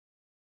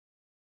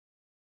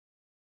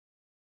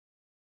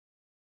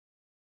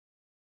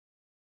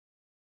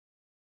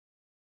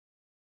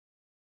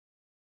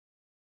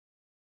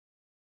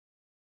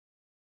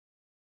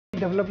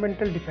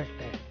Developmental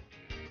defect है।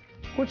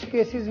 कुछ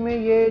cases में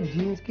ये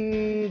जीन्स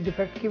की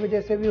डिफेक्ट की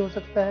वजह से भी हो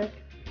सकता है,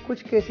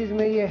 कुछ केसेस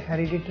में ये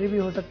हेरिडिटरी भी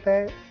हो सकता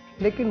है,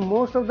 लेकिन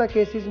मोस्ट ऑफ द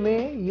केसेस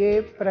में ये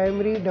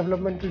प्राइमरी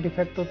डेवलपमेंटल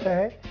डिफेक्ट होता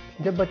है।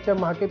 जब बच्चा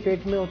माँ के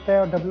पेट में होता है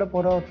और डेवलप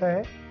हो रहा होता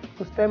है,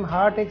 उस टाइम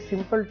हार्ट एक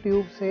सिंपल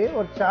ट्यूब से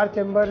और 4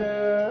 चैम्बर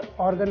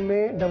ऑर्गन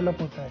में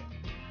डेवलप होता है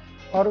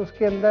और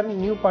उसके अंदर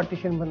न्यू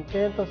पार्टीशन बनते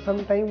हैं। तो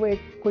सम टाइम वो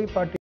एक कोई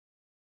पार्टी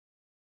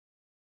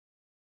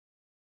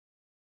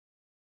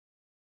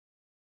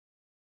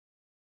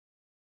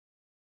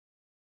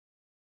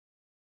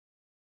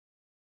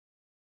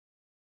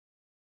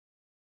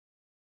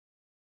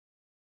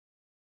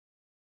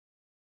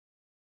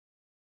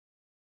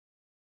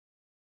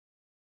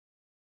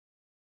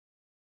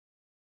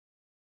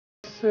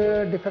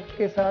डिफेक्ट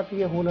के साथ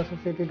ये होल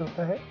एसोसिएटेड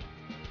होता है।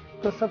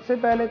 तो सबसे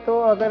पहले तो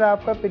अगर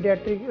आपका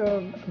पीडियाट्रिक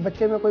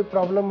बच्चे में कोई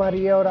प्रॉब्लम आ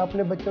रही है और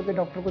आपने बच्चों के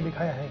डॉक्टर को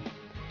दिखाया है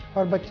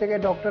और बच्चे के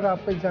डॉक्टर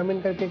आपको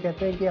एग्जामिन करके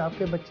कहते हैं कि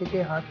आपके बच्चे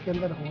के हार्ट के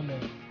अंदर होल है,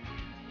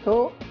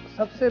 तो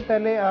सबसे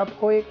पहले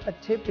आपको एक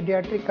अच्छे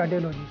पीडियाट्रिक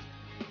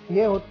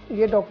कार्डियोलॉजिस्ट,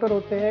 ये डॉक्टर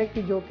होते हैं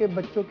कि जो कि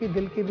बच्चों की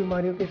दिल की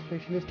बीमारियों के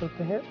स्पेशलिस्ट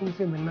होते हैं,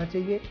 उनसे मिलना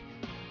चाहिए।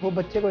 वो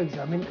बच्चे को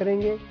एग्जामिन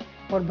करेंगे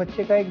और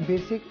बच्चे का एक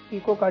बेसिक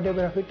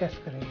इकोकार्डियोग्राफी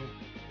टेस्ट करेंगे।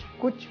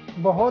 कुछ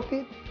बहुत ही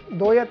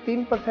 2 या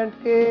 3%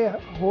 के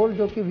होल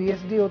जो कि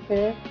वीएसडी होते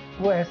हैं,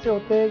 वो ऐसे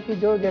होते हैं कि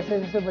जो जैसे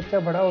जैसे बच्चा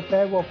बड़ा होता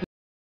है वो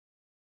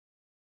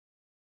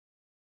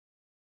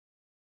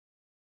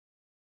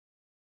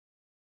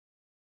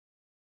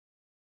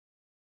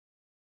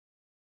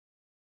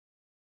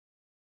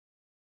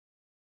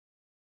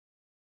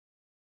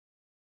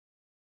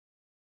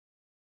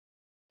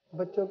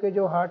बच्चों के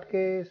जो हार्ट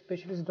के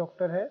स्पेशलिस्ट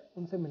डॉक्टर हैं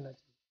उनसे मिलना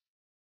चाहिए।